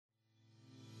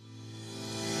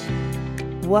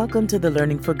welcome to the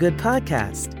Learning for Good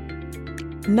podcast.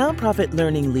 Nonprofit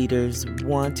learning leaders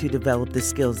want to develop the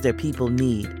skills their people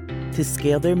need to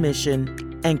scale their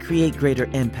mission and create greater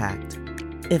impact.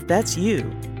 If that's you,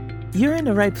 you're in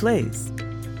the right place.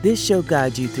 This show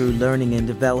guides you through learning and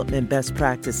development best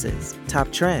practices, top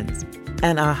trends,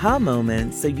 and aha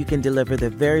moments so you can deliver the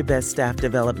very best staff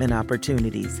development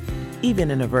opportunities, even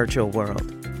in a virtual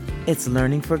world. It's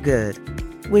Learning for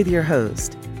Good with your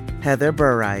host, Heather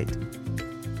Burright.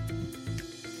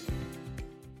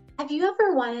 Have you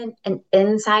ever wanted an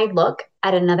inside look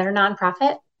at another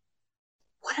nonprofit?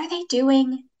 What are they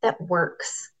doing that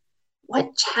works?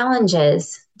 What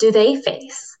challenges do they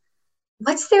face?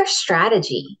 What's their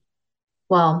strategy?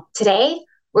 Well, today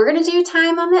we're going to do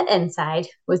time on the inside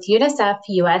with UNICEF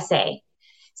USA.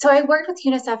 So I worked with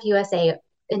UNICEF USA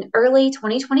in early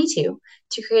 2022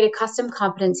 to create a custom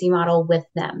competency model with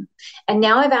them. And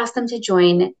now I've asked them to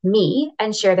join me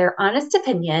and share their honest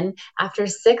opinion after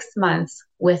 6 months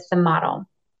with the model.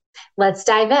 Let's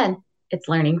dive in. It's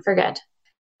Learning for Good.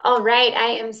 All right,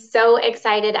 I am so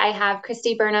excited. I have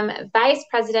Kristi Burnham, Vice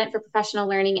President for Professional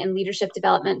Learning and Leadership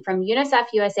Development from UNICEF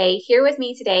USA here with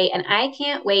me today, and I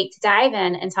can't wait to dive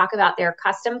in and talk about their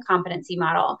custom competency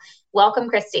model. Welcome,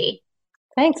 Kristi.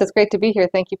 Thanks. It's great to be here.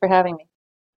 Thank you for having me.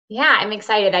 Yeah, I'm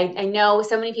excited. I know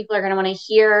so many people are going to want to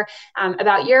hear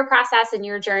about your process and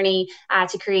your journey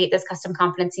to create this custom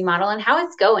competency model and how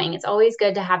it's going. It's always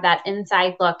good to have that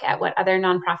inside look at what other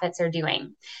nonprofits are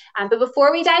doing. But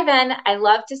before we dive in, I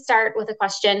love to start with a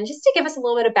question just to give us a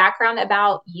little bit of background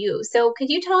about you. So could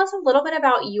you tell us a little bit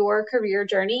about your career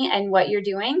journey and what you're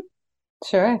doing?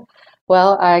 Sure.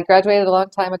 Well, I graduated a long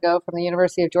time ago from the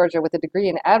University of Georgia with a degree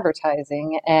in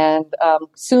advertising, and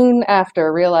soon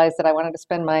after realized that I wanted to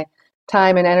spend my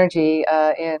time and energy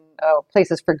in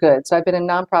places for good. So I've been in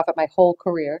nonprofit my whole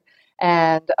career,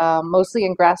 and mostly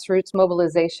in grassroots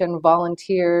mobilization,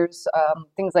 volunteers,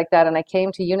 things like that. And I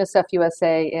came to UNICEF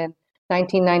USA in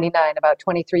 1999, about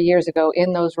 23 years ago,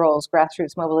 in those roles: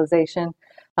 grassroots mobilization,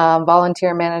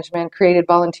 volunteer management, created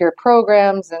volunteer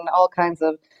programs, and all kinds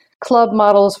of club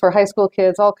models for high school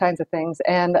kids, all kinds of things,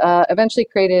 and eventually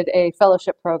created a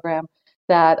fellowship program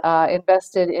that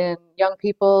invested in young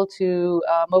people to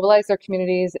mobilize their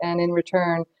communities, and in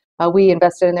return, we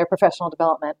invested in their professional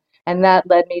development. And that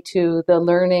led me to the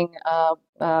learning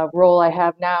role I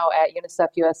have now at UNICEF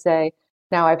USA.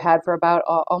 Now I've had for about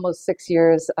almost 6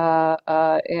 years at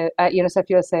UNICEF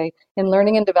USA in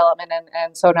learning and development,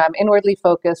 and so now I'm inwardly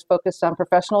focused on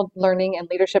professional learning and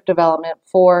leadership development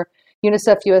for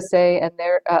UNICEF USA and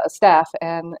their staff,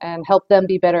 and help them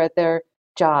be better at their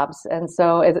jobs. And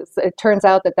so it turns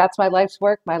out that that's my life's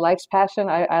work, my life's passion.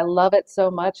 I love it so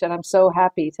much, and I'm so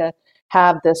happy to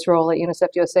have this role at UNICEF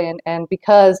USA. And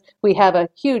because we have a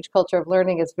huge culture of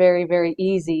learning, it's very, very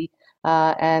easy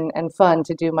and fun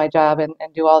to do my job and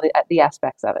do all the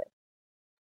aspects of it.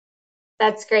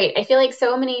 That's great. I feel like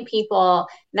so many people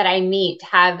that I meet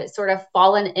have sort of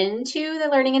fallen into the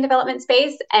learning and development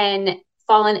space and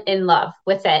fallen in love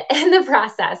with it in the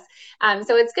process.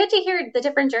 So it's good to hear the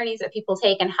different journeys that people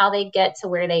take and how they get to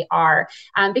where they are,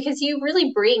 because you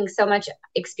really bring so much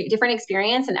different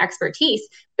experience and expertise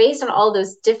based on all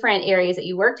those different areas that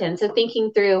you worked in. So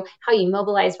thinking through how you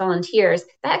mobilize volunteers,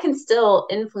 that can still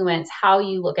influence how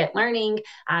you look at learning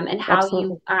and how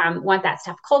Absolutely. You want that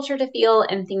staff culture to feel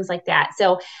and things like that.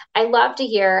 So I love to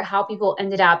hear how people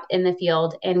ended up in the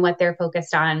field and what they're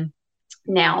focused on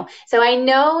now. So I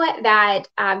know that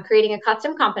creating a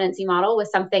custom competency model was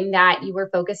something that you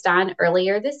were focused on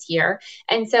earlier this year.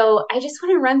 And so I just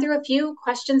want to run through a few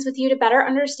questions with you to better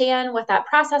understand what that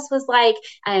process was like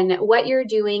and what you're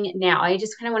doing now. I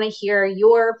just kind of want to hear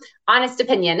your honest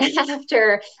opinion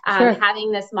after Sure.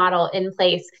 having this model in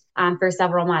place for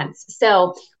several months.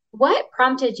 So what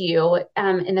prompted you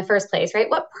in the first place, right?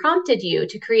 What prompted you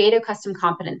to create a custom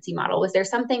competency model? Was there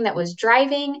something that was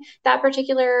driving that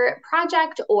particular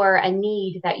project or a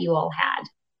need that you all had?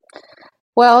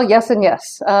 Well, yes and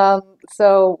yes.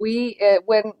 So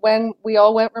when we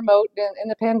all went remote in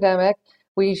the pandemic,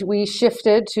 we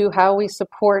shifted to how we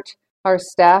support our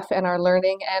staff and our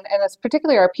learning, and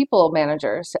particularly our people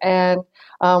managers, and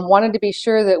wanted to be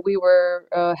sure that we were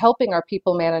helping our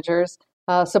people managers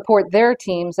support their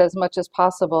teams as much as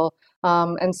possible.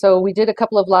 And so we did a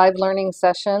couple of live learning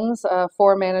sessions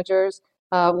for managers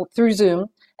through Zoom,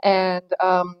 and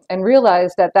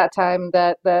realized at that time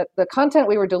that the content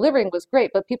we were delivering was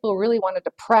great, but people really wanted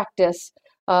to practice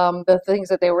the things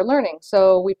that they were learning.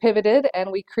 So we pivoted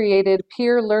and we created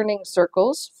peer learning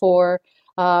circles for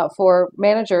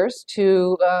managers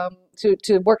to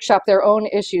workshop their own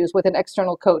issues with an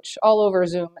external coach all over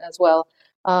Zoom as well.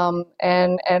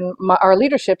 Our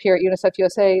leadership here at UNICEF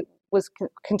USA was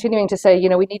continuing to say,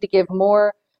 we need to give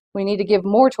more. We need to give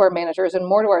more to our managers and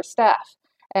more to our staff.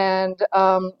 And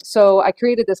so I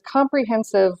created this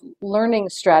comprehensive learning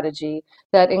strategy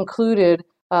that included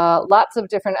lots of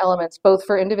different elements, both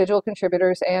for individual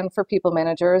contributors and for people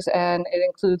managers. And it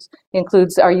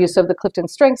includes our use of the Clifton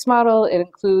Strengths Model. It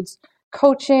includes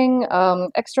coaching,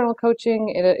 external coaching.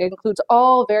 It includes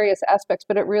all various aspects,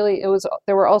 but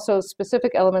there were also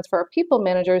specific elements for our people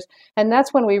managers. And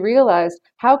that's when we realized,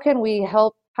 how can we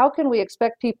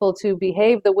expect people to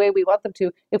behave the way we want them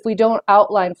to if we don't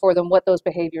outline for them what those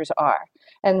behaviors are?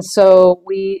 And so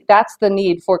that's the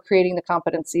need for creating the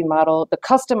competency model, the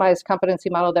customized competency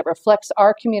model that reflects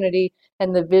our community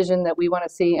and the vision that we want to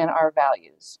see in our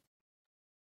values.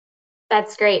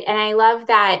 That's great. And I love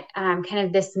that kind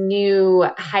of this new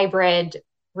hybrid,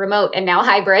 remote and now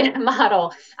hybrid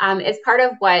model is part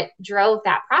of what drove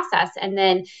that process. And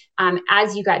then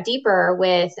as you got deeper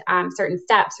with certain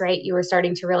steps, right, you were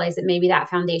starting to realize that maybe that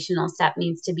foundational step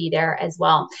needs to be there as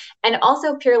well. And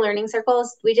also peer learning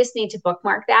circles, we just need to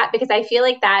bookmark that, because I feel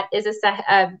like that is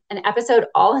an episode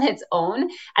all on its own.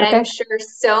 And okay. I'm sure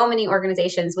so many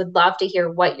organizations would love to hear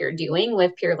what you're doing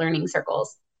with peer learning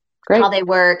circles. Great. How they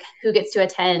work, who gets to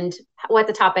attend, what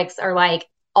the topics are like,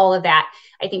 all of that.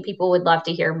 I think people would love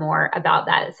to hear more about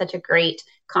that. It's such a great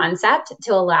concept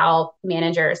to allow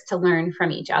managers to learn from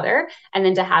each other and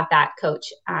then to have that coach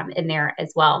in there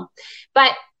as well.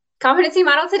 But competency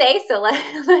model today. So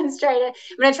let's try to,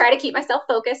 I'm going to try to keep myself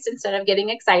focused instead of getting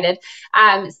excited.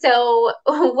 So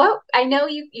I know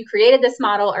you created this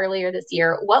model earlier this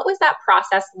year. What was that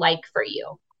process like for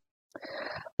you?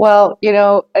 Well,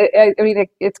 I mean,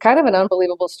 it's kind of an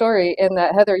unbelievable story in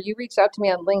that, Heather, you reached out to me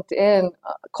on LinkedIn,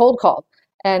 cold called,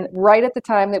 and right at the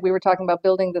time that we were talking about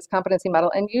building this competency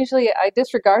model. And usually I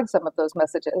disregard some of those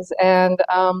messages. And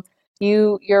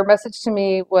your message to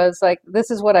me was like,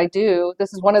 this is what I do.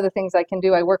 This is one of the things I can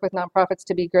do. I work with nonprofits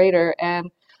to be greater.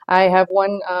 And I have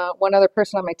one other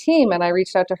person on my team, and I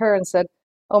reached out to her and said,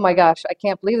 oh my gosh, I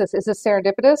can't believe this. Is this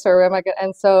serendipitous, or am I good?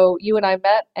 And so you and I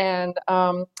met,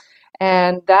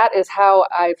 and that is how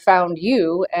I found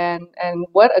you, and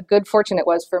what a good fortune it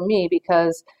was for me,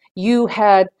 because you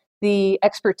had the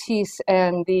expertise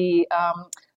and the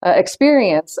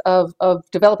experience of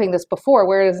developing this before,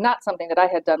 where it is not something that I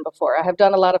had done before. I have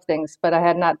done a lot of things, but I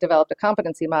had not developed a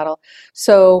competency model.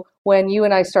 So when you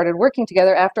and I started working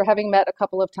together, after having met a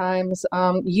couple of times,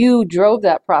 you drove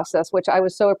that process, which I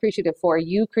was so appreciative for.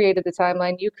 You created the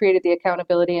timeline, you created the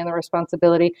accountability and the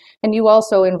responsibility, and you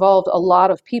also involved a lot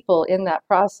of people in that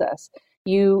process.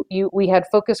 We had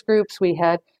focus groups, we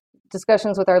had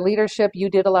discussions with our leadership. You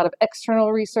did a lot of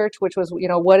external research, which was,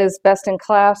 what is best in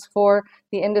class for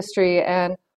the industry,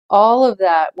 and all of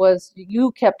that was,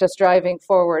 you kept us driving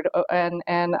forward. And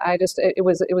it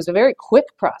was a very quick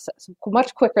process,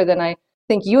 much quicker than I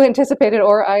think you anticipated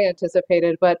or I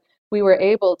anticipated. But we were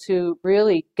able to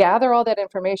really gather all that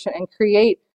information and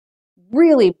create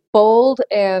really bold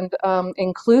and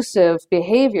inclusive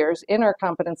behaviors in our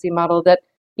competency model that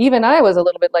even I was a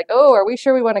little bit like, oh, are we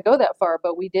sure we want to go that far?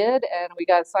 But we did, and we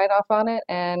got a sign off on it.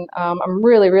 And I'm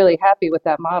really, really happy with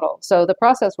that model. So the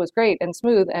process was great and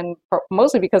smooth, and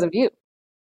mostly because of you.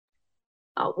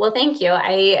 Oh, well, thank you.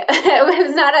 It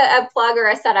was not a plug or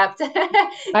a setup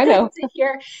I know. to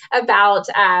hear about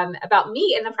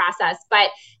me in the process, but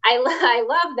I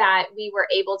love that we were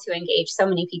able to engage so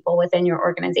many people within your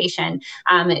organization,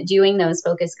 doing those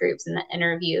focus groups and the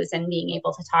interviews, and being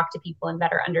able to talk to people and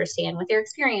better understand what their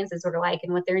experiences were like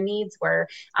and what their needs were,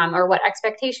 or what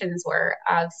expectations were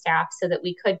of staff, so that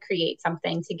we could create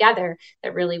something together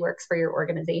that really works for your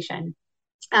organization.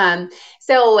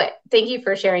 So thank you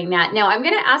for sharing that. Now I'm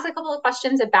going to ask a couple of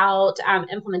questions about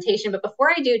implementation, but before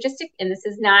I do, and this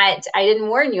is not, I didn't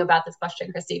warn you about this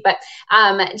question, Kristi, but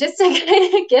just to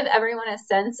kind of give everyone a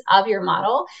sense of your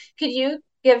model, could you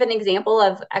give an example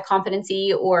of a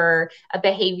competency or a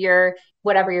behavior,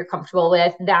 whatever you're comfortable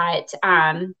with, that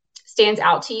stands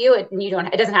out to you? It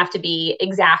doesn't have to be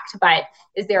exact, but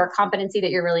is there a competency that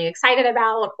you're really excited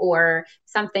about, or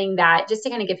something that, just to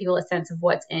kind of give people a sense of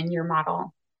what's in your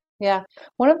model? Yeah.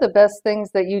 One of the best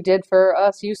things that you did for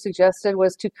us, you suggested,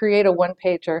 was to create a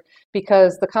one-pager,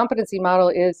 because the competency model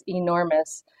is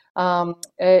enormous.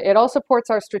 It all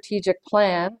supports our strategic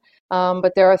plan,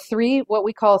 but there are what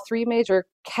we call three major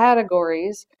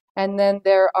categories. And then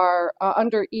there are,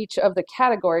 under each of the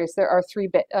categories, there are three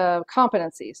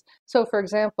competencies. So for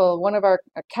example, one of our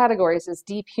categories is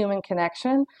deep human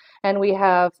connection, and we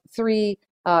have three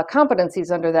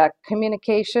competencies under that: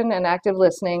 communication and active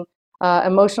listening,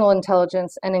 emotional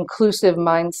intelligence, and inclusive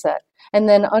mindset. And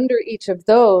then under each of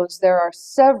those, there are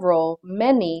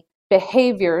many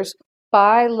behaviors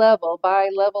by level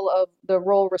of the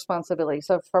role responsibility.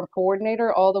 So from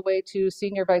coordinator all the way to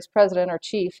senior vice president or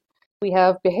chief, we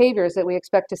have behaviors that we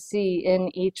expect to see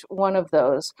in each one of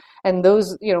those. And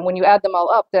those, when you add them all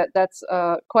up, that's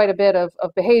quite a bit of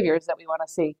behaviors that we want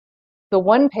to see. The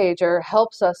one pager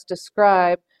helps us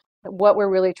describe what we're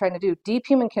really trying to do. Deep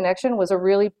human connection was a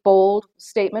really bold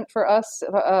statement for us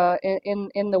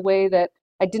in the way that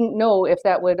I didn't know if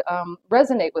that would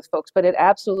resonate with folks, but it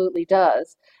absolutely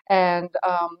does. And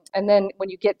then when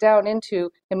you get down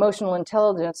into emotional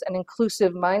intelligence and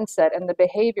inclusive mindset, and the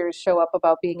behaviors show up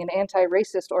about being an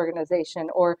anti-racist organization,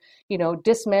 or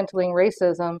dismantling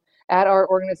racism at our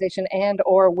organization and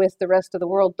or with the rest of the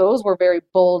world, those were very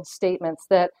bold statements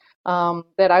that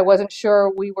I wasn't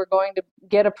sure we were going to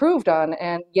get approved on,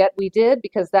 and yet we did,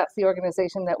 because that's the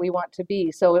organization that we want to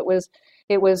be. So it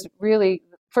was really,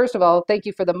 first of all, thank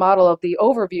you for the model of the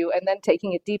overview, and then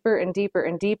taking it deeper and deeper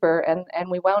and deeper,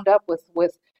 and we wound up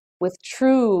with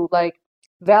true, like,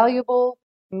 valuable,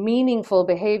 meaningful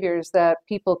behaviors that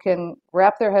people can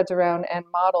wrap their heads around and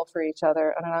model for each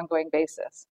other on an ongoing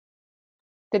basis.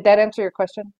 Did that answer your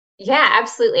question? Yeah,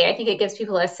 absolutely. I think it gives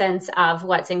people a sense of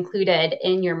what's included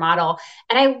in your model.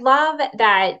 And I love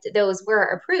that those were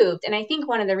approved. And I think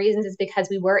one of the reasons is because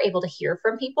we were able to hear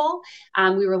from people.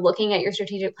 We were looking at your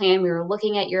strategic plan. We were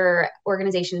looking at your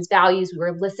organization's values. We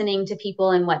were listening to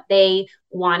people and what they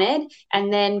wanted.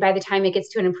 And then by the time it gets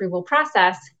to an approval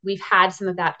process, we've had some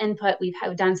of that input. We've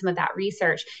done some of that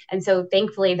research. And so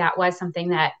thankfully, that was something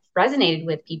that resonated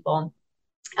with people.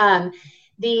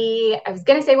 I was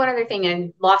going to say one other thing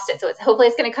and lost it. So hopefully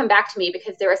it's going to come back to me,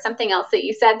 because there was something else that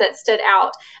you said that stood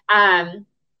out. I'm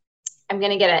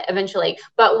going to get it eventually.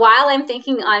 But while I'm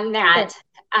thinking on that,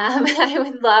 I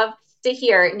would love to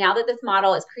hear, now that this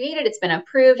model is created, it's been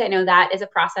approved. I know that is a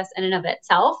process in and of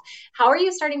itself. How are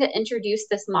you starting to introduce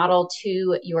this model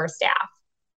to your staff?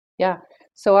 Yeah.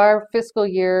 So our fiscal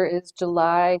year is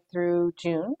July through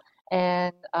June.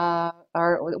 And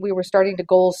we were starting to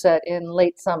goal set in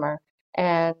late summer.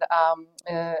 And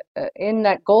in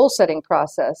that goal setting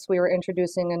process, we were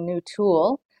introducing a new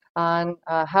tool on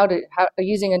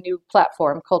using a new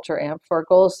platform, Culture Amp, for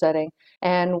goal setting.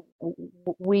 And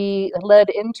we led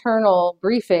internal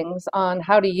briefings on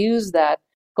how to use that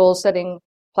goal setting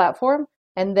platform,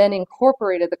 and then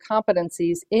incorporated the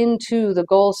competencies into the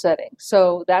goal setting.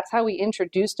 So that's how we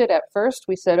introduced it at first.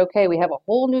 We said, okay, we have a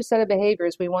whole new set of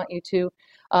behaviors we want you to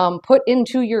put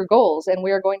into your goals, and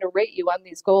we are going to rate you on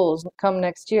these goals come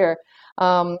next year.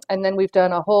 And then we've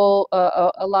done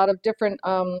a lot of different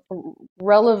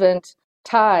relevant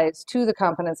ties to the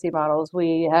competency models.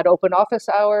 We had open office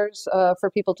hours for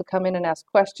people to come in and ask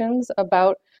questions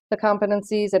about the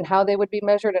competencies and how they would be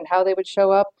measured and how they would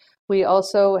show up. We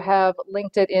also have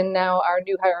linked it in now our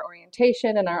new hire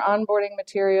orientation and our onboarding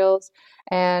materials.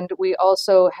 And we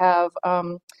also have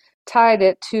tied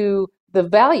it to the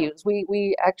values.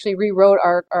 We actually rewrote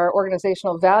our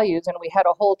organizational values, and we had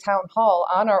a whole town hall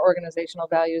on our organizational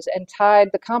values and tied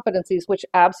the competencies, which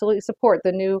absolutely support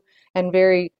the new and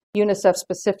very UNICEF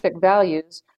specific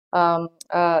values,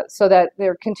 so that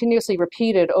they're continuously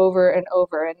repeated over and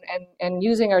over, and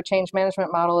using our change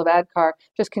management model of ADKAR,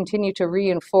 just continue to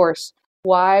reinforce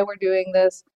why we're doing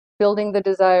this, building the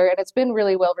desire. And it's been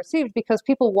really well received, because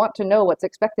people want to know what's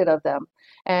expected of them,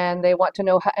 and they want to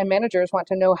know and managers want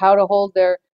to know how to hold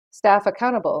their staff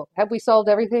accountable. Have we solved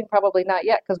everything? Probably not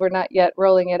yet, because we're not yet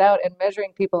rolling it out and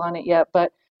measuring people on it yet,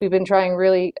 but we've been trying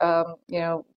really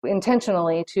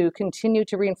intentionally to continue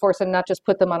to reinforce and not just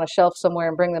put them on a shelf somewhere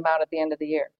and bring them out at the end of the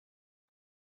year.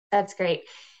 That's great.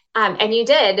 And you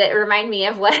did remind me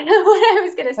of what I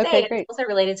was going to say. Okay, great. It's also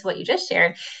related to what you just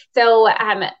shared. So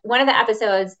one of the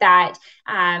episodes that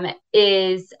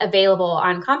is available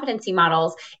on competency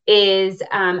models is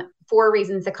 4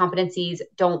 reasons the competencies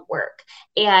don't work.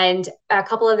 And a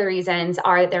couple of the reasons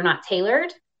are that they're not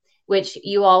tailored, which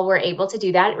you all were able to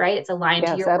do that, right? It's aligned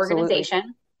to your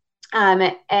organization.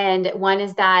 And one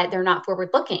is that they're not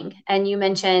forward-looking. And you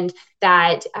mentioned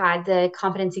that the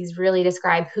competencies really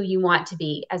describe who you want to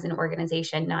be as an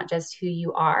organization, not just who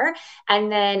you are.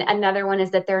 And then another one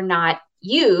is that they're not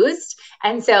used.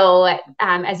 And so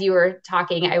as you were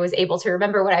talking, I was able to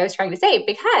remember what I was trying to say,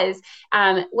 because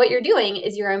what you're doing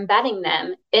is you're embedding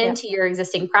them into your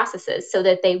existing processes so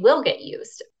that they will get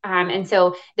used. And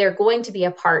so they're going to be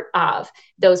a part of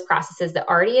those processes that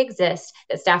already exist,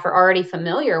 that staff are already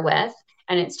familiar with.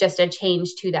 and it's just a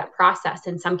change to that process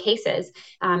in some cases.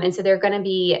 And so they're going to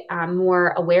be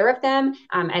more aware of them.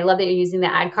 I love that you're using the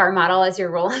ADKAR model as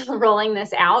you're rolling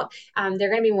this out. They're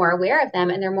going to be more aware of them,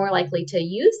 and they're more likely to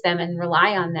use them and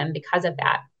rely on them because of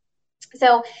that.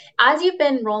 So as you've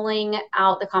been rolling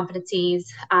out the competencies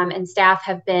and staff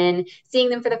have been seeing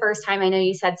them for the first time, I know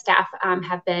you said staff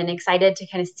have been excited to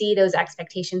kind of see those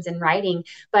expectations in writing,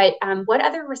 but what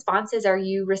other responses are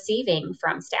you receiving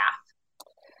from staff?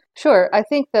 Sure. I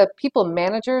think the people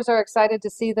managers are excited to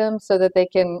see them so that they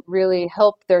can really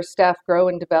help their staff grow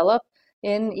and develop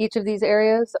in each of these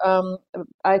areas.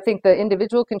 I think the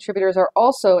individual contributors are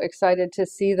also excited to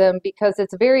see them because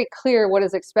it's very clear what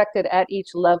is expected at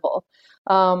each level.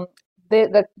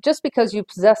 Just because you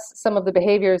possess some of the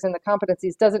behaviors and the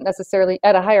competencies doesn't necessarily,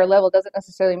 at a higher level, doesn't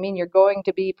necessarily mean you're going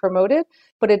to be promoted,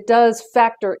 but it does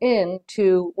factor in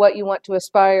to what you want to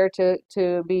aspire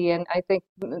to be. And I think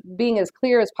being as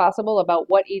clear as possible about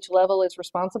what each level is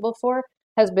responsible for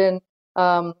has been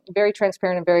very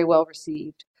transparent and very well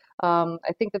received.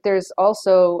 I think that there's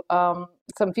also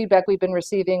some feedback we've been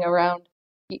receiving around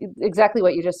exactly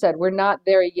what you just said. We're not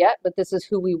there yet, but this is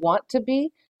who we want to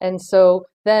be. And so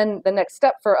then the next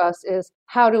step for us is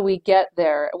how do we get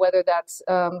there, whether that's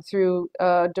through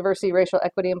diversity, racial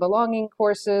equity, and belonging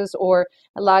courses or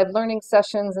live learning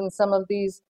sessions and some of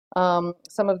these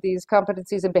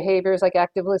competencies and behaviors like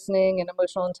active listening and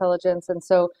emotional intelligence. And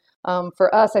so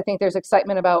for us, I think there's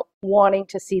excitement about wanting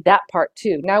to see that part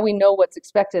too. Now we know what's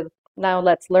expected. Now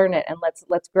let's learn it and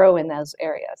let's grow in those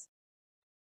areas.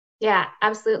 Yeah,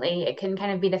 absolutely. It can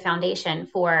kind of be the foundation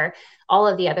for all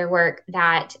of the other work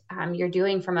that you're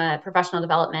doing from a professional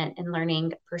development and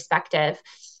learning perspective.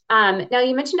 Now,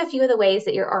 you mentioned a few of the ways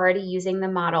that you're already using the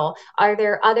model. Are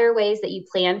there other ways that you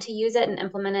plan to use it and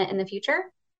implement it in the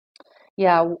future?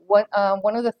 Yeah, one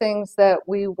of the things that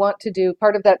we want to do,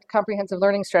 part of that comprehensive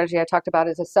learning strategy I talked about,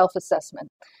 is a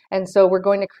self-assessment. And so we're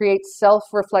going to create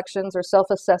self-reflections or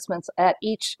self-assessments at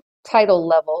each title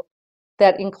level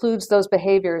that includes those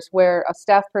behaviors where a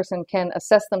staff person can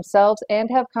assess themselves and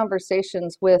have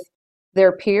conversations with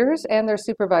their peers and their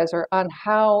supervisor on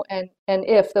how and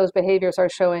if those behaviors are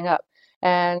showing up.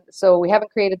 And so we haven't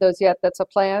created those yet. That's a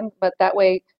plan, but that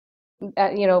way,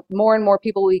 more and more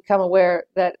people will become aware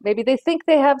that maybe they think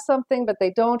they have something, but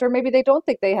they don't, or maybe they don't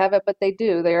think they have it, but they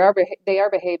do. They are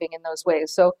behaving in those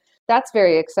ways. So that's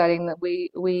very exciting that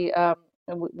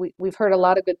we've heard a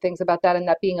lot of good things about that, and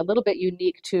that being a little bit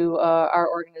unique to our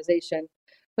organization.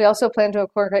 We also plan to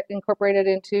incorporate it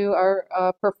into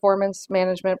our performance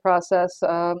management process.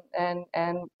 And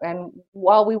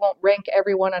while we won't rank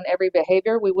everyone on every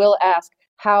behavior, we will ask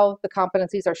how the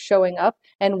competencies are showing up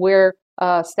and where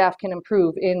staff can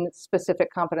improve in specific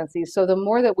competencies. So the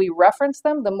more that we reference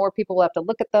them, the more people will have to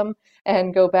look at them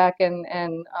and go back and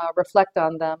reflect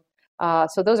on them.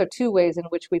 So those are two ways in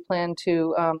which we plan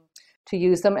to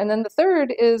use them. And then the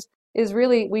third is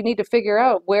really we need to figure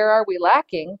out where are we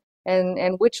lacking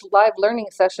and which live learning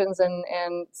sessions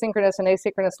and synchronous and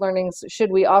asynchronous learnings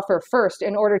should we offer first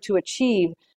in order to achieve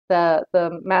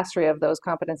the mastery of those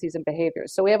competencies and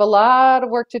behaviors. So we have a lot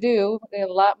of work to do, a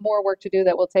lot more work to do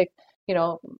that will take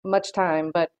much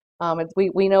time, but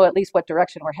we know at least what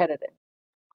direction we're headed in.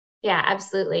 Yeah,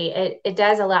 absolutely. It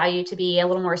does allow you to be a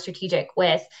little more strategic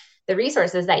with the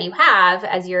resources that you have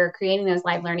as you're creating those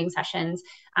live learning sessions,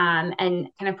 and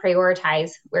kind of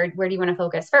prioritize where do you want to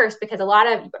focus first, because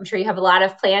I'm sure you have a lot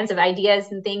of plans of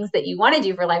ideas and things that you want to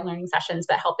do for live learning sessions,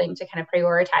 but helping to kind of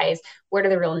prioritize what are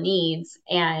the real needs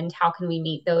and how can we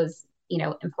meet those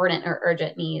important or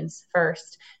urgent needs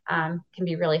first, can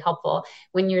be really helpful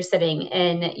when you're sitting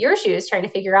in your shoes trying to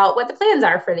figure out what the plans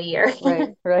are for the year.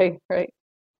 Right.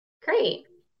 Great.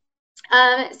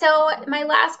 So my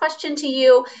last question to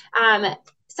you,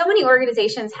 so many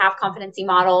organizations have competency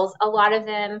models. A lot of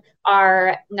them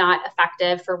are not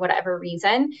effective for whatever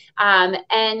reason.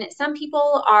 And some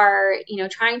people are,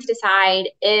 trying to decide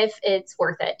if it's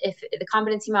worth it, if the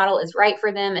competency model is right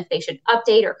for them, if they should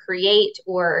update or create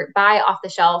or buy off the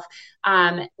shelf.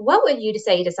 What would you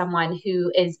say to someone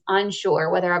who is unsure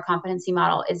whether a competency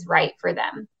model is right for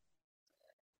them?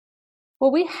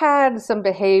 Well, we had some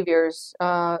behaviors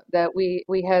that we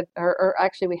had, or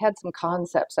actually we had some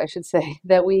concepts, I should say,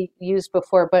 that we used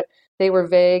before, but they were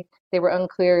vague, they were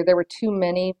unclear, there were too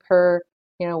many per,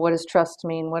 what does trust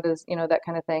mean, what is, that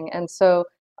kind of thing. And so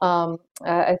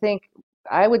I think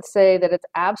I would say that it's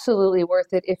absolutely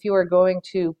worth it if you are going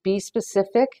to be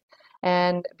specific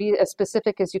and be as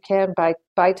specific as you can by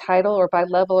title or by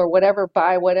level or whatever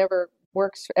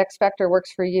expect or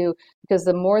works for you, because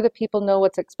the more that people know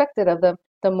what's expected of them,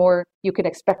 the more you can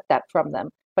expect that from them.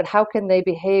 but how can they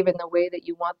behave in the way that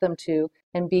you want them to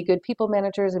and be good people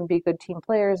managers and be good team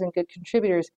players and good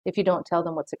contributors if you don't tell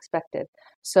them what's expected.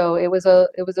 So it was a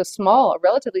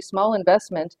relatively small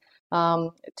investment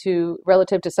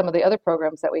relative to some of the other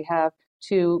programs that we have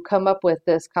to come up with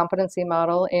this competency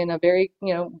model in a very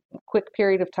quick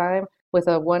period of time with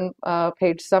a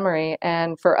one-page summary.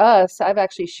 And for us, I've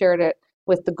actually shared it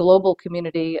with the global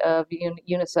community of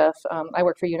UNICEF. I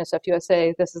work for UNICEF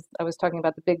USA. I was talking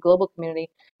about the big global community,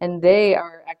 and they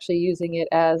are actually using it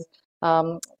as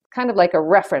kind of like a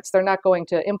reference. They're not going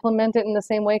to implement it in the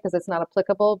same way because it's not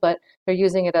applicable, but they're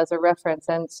using it as a reference.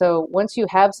 And so once you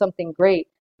have something great,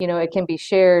 it can be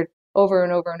shared over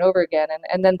and over and over again.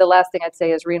 And then the last thing I'd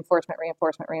say is reinforcement,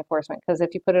 because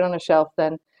if you put it on a shelf,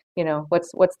 then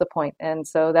what's the point? And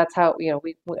so that's how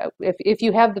if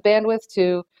you have the bandwidth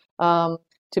to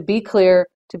be clear,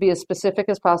 to be as specific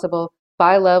as possible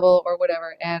by level or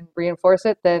whatever, and reinforce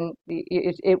it, then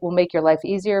it will make your life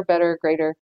easier, better,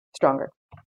 greater, stronger.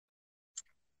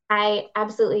 I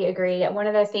absolutely agree. One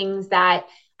of the things that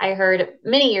I heard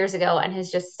many years ago and has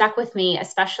just stuck with me,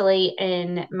 especially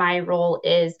in my role,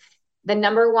 is the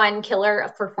number one killer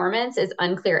of performance is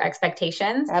unclear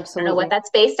expectations. Absolutely. I don't know what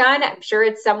that's based on. I'm sure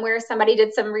it's somewhere somebody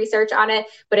did some research on it,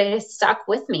 but it has stuck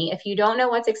with me. If you don't know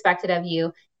what's expected of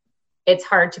you, it's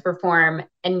hard to perform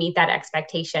and meet that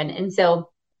expectation. And so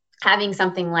having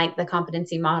something like the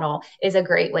competency model is a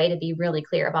great way to be really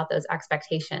clear about those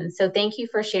expectations. So thank you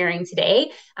for sharing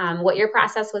today what your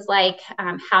process was like,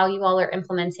 how you all are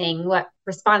implementing, what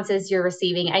responses you're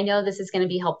receiving. I know this is going to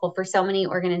be helpful for so many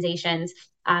organizations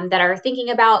that are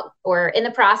thinking about or in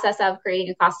the process of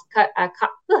creating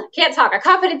a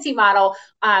competency model,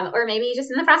 or maybe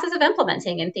just in the process of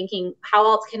implementing and thinking, how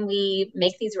else can we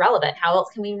make these relevant? How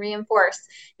else can we reinforce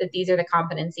that these are the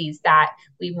competencies that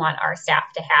we want our staff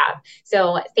to have?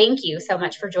 So thank you so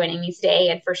much for joining me today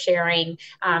and for sharing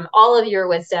all of your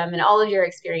wisdom and all of your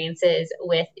experiences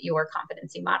with your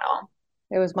competency model.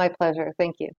 It was my pleasure.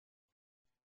 Thank you.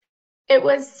 It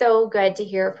was so good to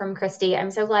hear from Kristi.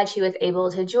 I'm so glad she was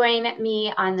able to join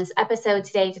me on this episode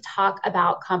today to talk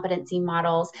about competency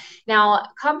models. Now,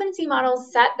 competency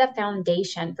models set the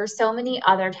foundation for so many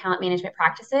other talent management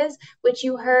practices, which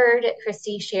you heard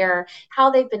Kristi share how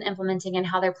they've been implementing and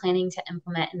how they're planning to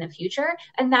implement in the future.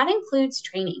 And that includes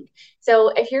training. So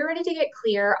if you're ready to get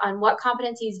clear on what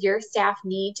competencies your staff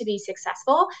need to be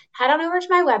successful, head on over to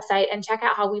my website and check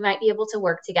out how we might be able to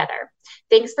work together.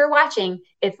 Thanks for watching.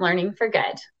 It's Learning for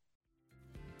Good.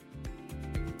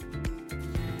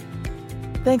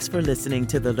 Thanks for listening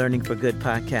to the Learning for Good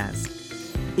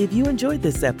podcast. If you enjoyed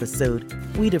this episode,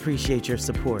 we'd appreciate your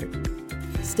support.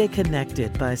 Stay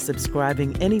connected by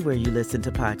subscribing anywhere you listen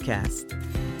to podcasts.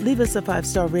 Leave us a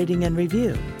 5-star rating and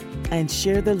review, and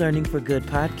share the Learning for Good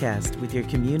podcast with your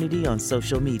community on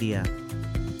social media.